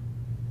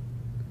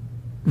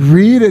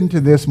read into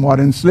this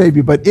modern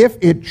slavery, but if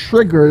it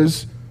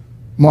triggers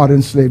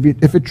modern slavery,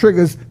 if it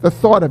triggers the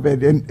thought of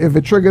it, and if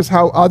it triggers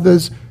how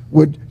others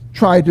would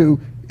try to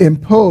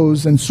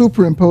impose and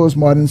superimpose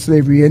modern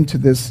slavery into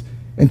this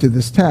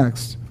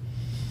text,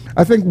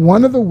 I think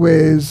one of the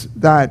ways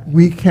that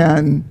we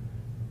can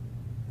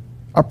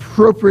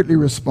appropriately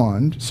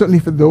respond, certainly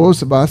for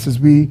those of us as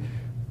we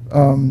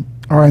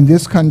are in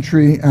this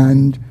country,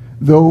 and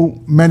though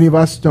many of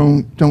us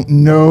don't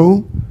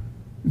know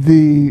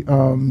the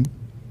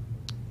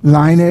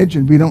lineage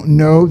and we don't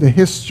know the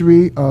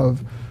history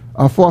of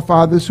our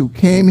forefathers who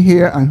came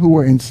here and who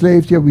were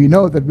enslaved here, we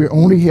know that we're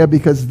only here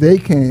because they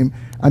came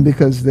and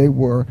because they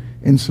were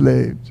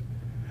enslaved.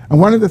 And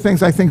one of the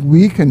things I think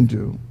we can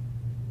do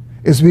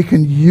is we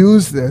can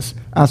use this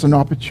as an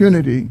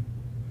opportunity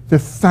to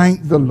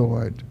thank the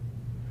Lord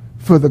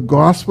for the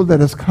gospel that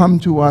has come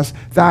to us,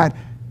 that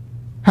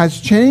has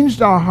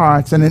changed our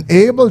hearts and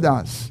enabled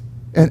us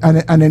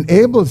and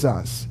enables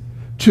us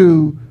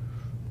to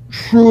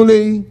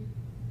truly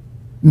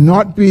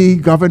not be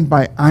governed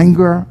by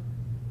anger,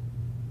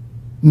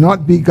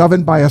 not be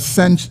governed by a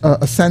sense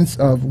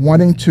of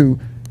wanting to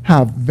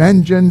have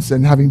vengeance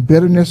and having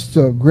bitterness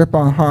to grip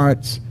our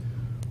hearts.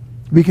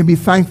 We can be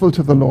thankful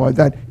to the Lord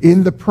that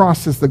in the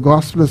process the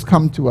gospel has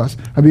come to us,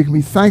 and we can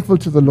be thankful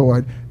to the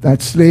Lord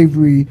that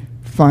slavery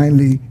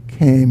finally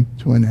came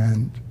to an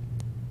end.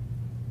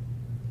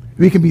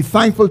 We can be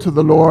thankful to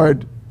the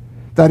Lord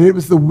that it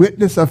was the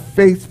witness of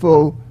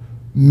faithful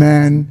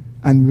men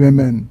and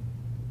women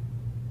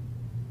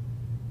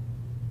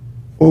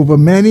over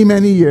many,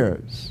 many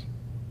years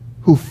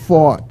who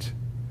fought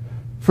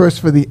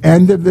first for the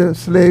end of the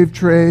slave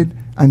trade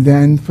and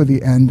then for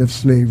the end of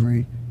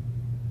slavery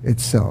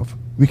itself.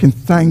 We can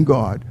thank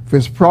God for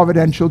his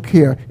providential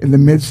care in the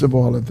midst of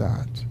all of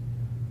that.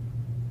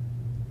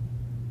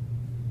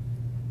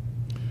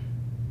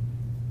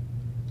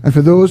 And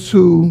for those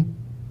who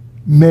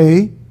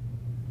may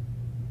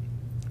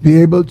be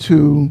able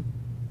to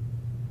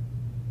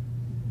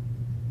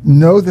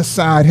know the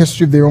sad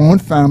history of their own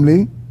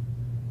family,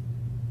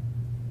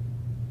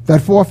 that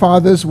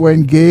forefathers were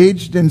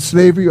engaged in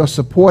slavery or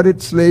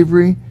supported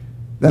slavery,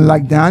 then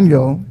like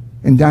Daniel,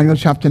 in Daniel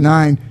chapter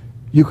 9,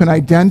 you can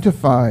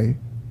identify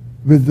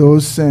with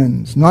those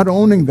sins, not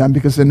owning them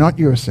because they're not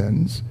your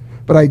sins,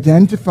 but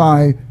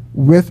identify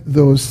with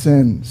those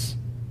sins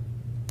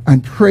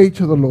and pray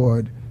to the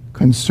Lord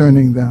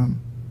concerning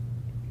them.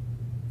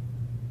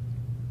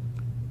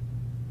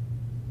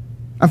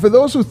 And for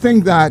those who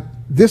think that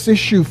this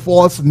issue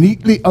falls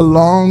neatly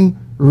along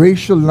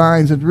racial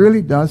lines, it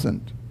really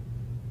doesn't.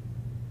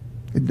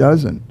 It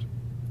doesn't.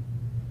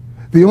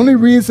 The only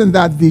reason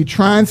that the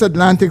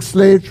transatlantic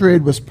slave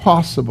trade was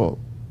possible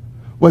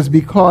was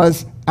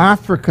because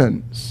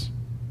Africans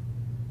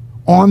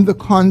on the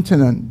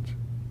continent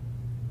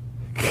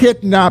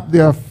kidnapped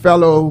their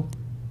fellow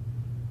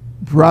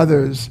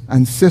brothers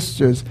and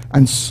sisters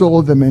and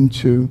sold them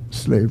into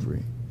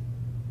slavery.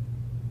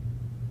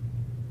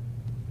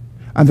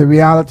 And the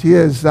reality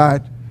is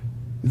that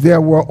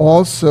there were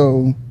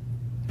also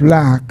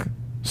black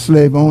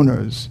slave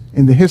owners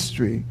in the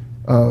history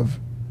of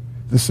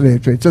the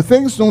slave trade. So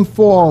things don't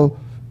fall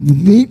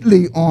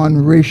neatly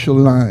on racial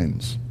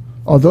lines.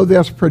 Although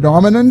there's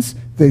predominance,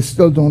 they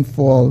still don't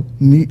fall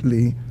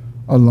neatly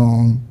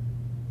along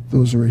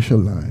those racial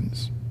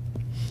lines.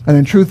 And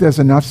in truth, there's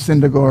enough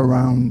sin to go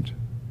around.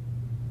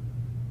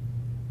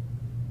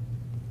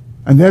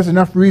 And there's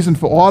enough reason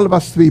for all of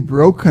us to be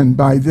broken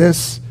by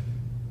this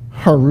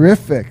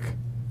horrific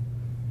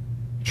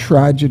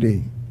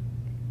tragedy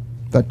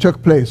that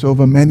took place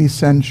over many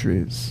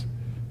centuries.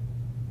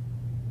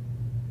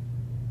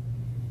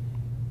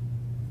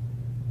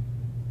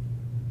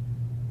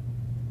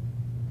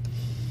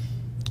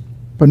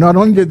 But not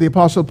only did the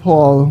Apostle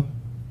Paul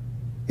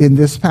in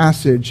this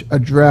passage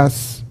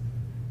address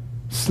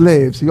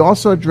slaves, he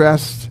also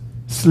addressed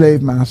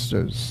slave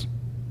masters.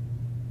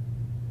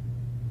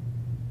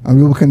 And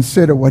we will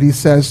consider what he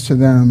says to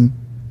them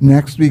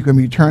next week when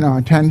we turn our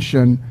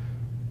attention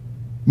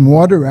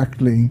more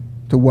directly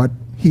to what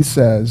he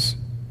says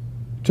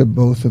to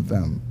both of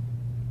them.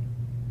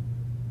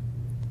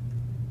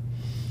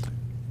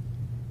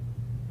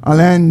 I'll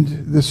end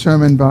this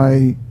sermon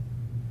by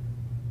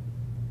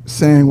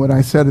saying what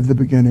I said at the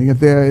beginning. If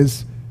there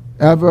is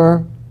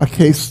ever a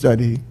case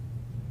study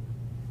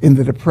in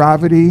the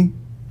depravity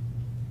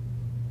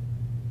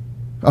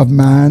of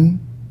man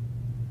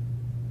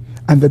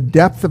and the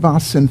depth of our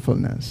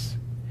sinfulness,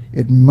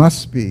 it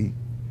must be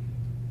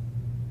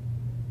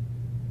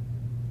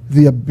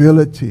the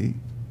ability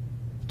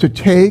to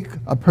take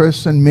a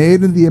person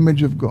made in the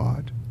image of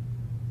God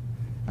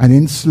and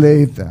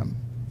enslave them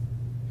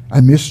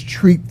and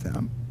mistreat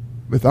them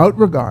without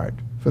regard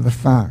for the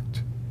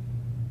fact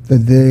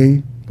that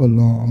they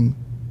belong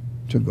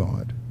to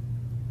God.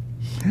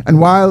 And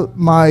while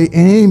my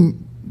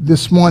aim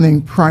this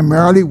morning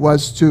primarily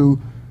was to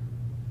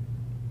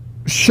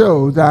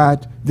show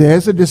that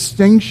there's a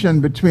distinction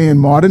between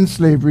modern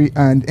slavery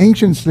and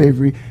ancient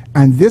slavery,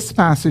 and this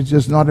passage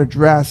does not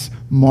address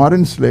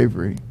modern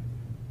slavery,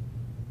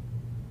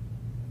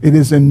 it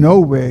is in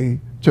no way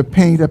to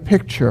paint a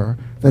picture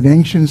that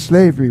ancient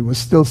slavery was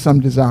still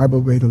some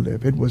desirable way to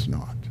live. It was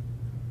not.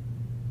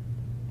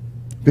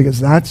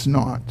 Because that's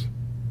not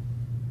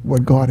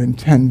what God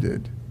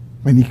intended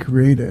when he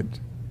created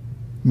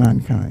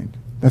mankind.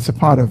 That's a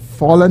part of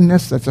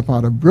fallenness, that's a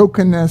part of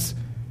brokenness.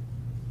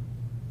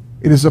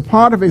 It is a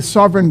part of a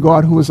sovereign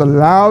God who has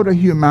allowed a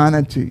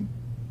humanity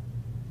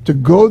to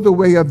go the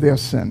way of their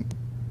sin.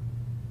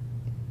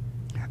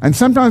 And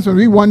sometimes when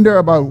we wonder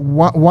about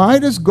why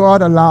does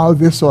God allow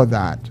this or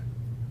that,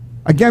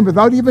 again,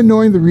 without even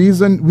knowing the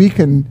reason, we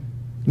can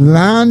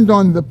land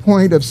on the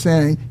point of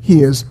saying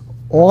he is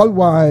all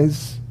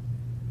wise,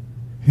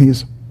 he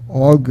is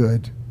all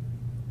good.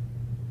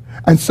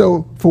 And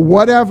so for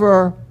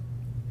whatever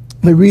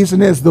the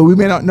reason is, though we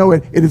may not know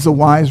it, it is a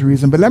wise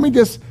reason. But let me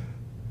just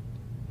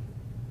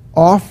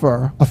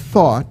offer a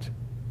thought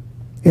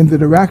in the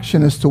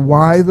direction as to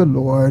why the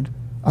Lord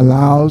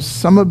allows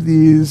some of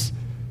these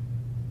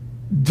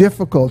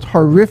difficult,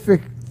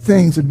 horrific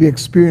things that we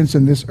experience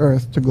in this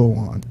earth to go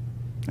on.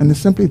 And it's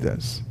simply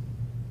this: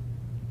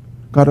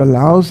 God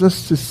allows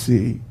us to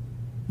see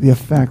the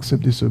effects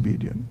of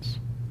disobedience.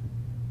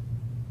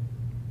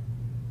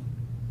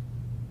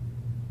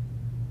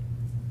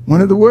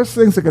 One of the worst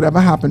things that could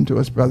ever happen to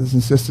us, brothers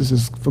and sisters,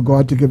 is for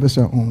God to give us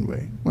our own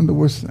way. One of the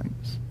worst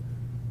things.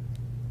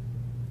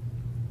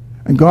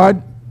 And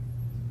God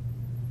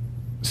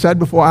said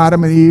before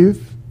Adam and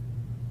Eve,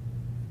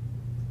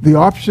 the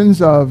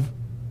options of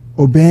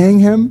obeying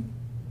him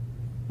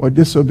or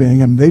disobeying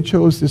him. They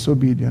chose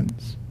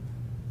disobedience.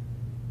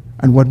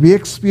 And what we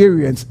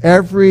experience,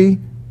 every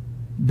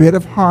bit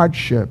of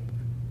hardship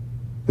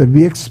that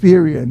we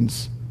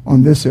experience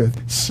on this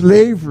earth,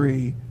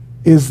 slavery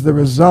is the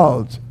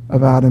result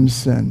of Adam's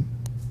sin.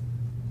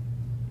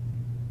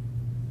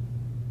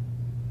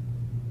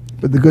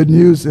 But the good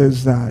news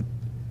is that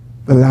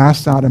the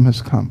last Adam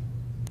has come.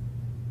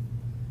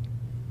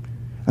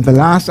 And the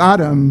last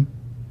Adam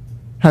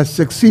has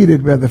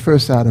succeeded where the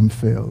first Adam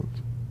failed.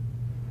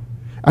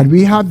 And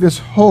we have this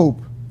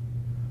hope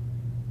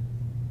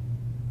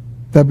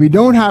that we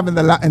don't have in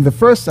the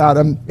first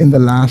Adam, in the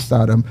last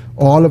Adam,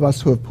 all of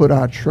us who have put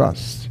our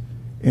trust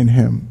in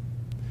him.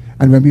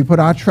 And when we put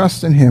our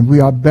trust in him, we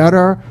are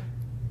better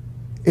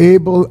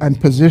able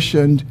and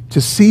positioned to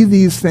see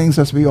these things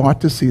as we ought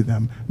to see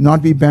them,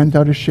 not be bent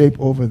out of shape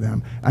over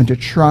them, and to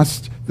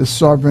trust the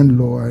sovereign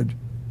Lord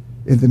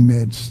in the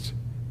midst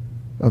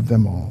of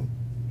them all.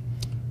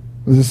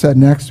 As I said,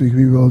 next week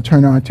we will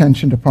turn our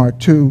attention to part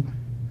 2,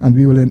 and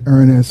we will in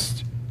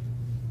earnest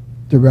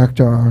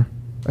direct our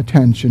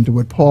attention to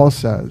what Paul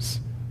says,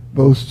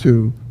 both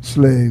to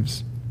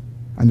slaves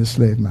and to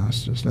slave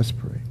masters. Let's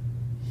pray.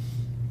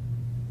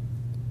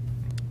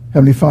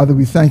 Heavenly Father,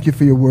 we thank you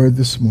for your word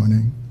this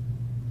morning.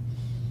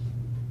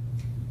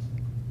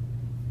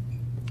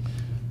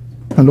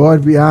 And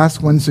Lord, we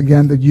ask once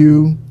again that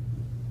you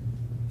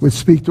would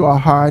speak to our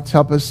hearts,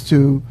 help us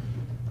to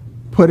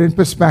put in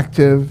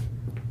perspective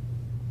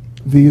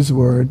these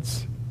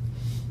words.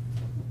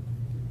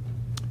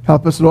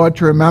 Help us, Lord,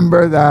 to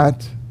remember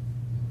that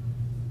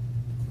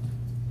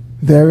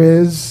there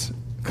is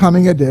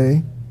coming a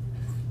day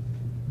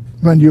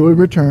when you will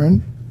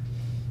return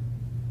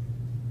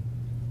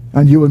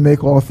and you will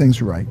make all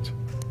things right.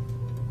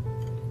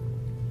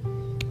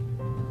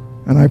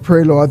 And I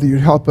pray, Lord, that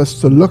you'd help us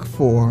to look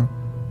for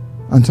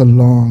and to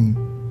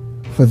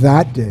long for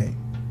that day.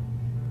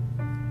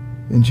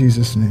 In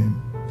Jesus' name.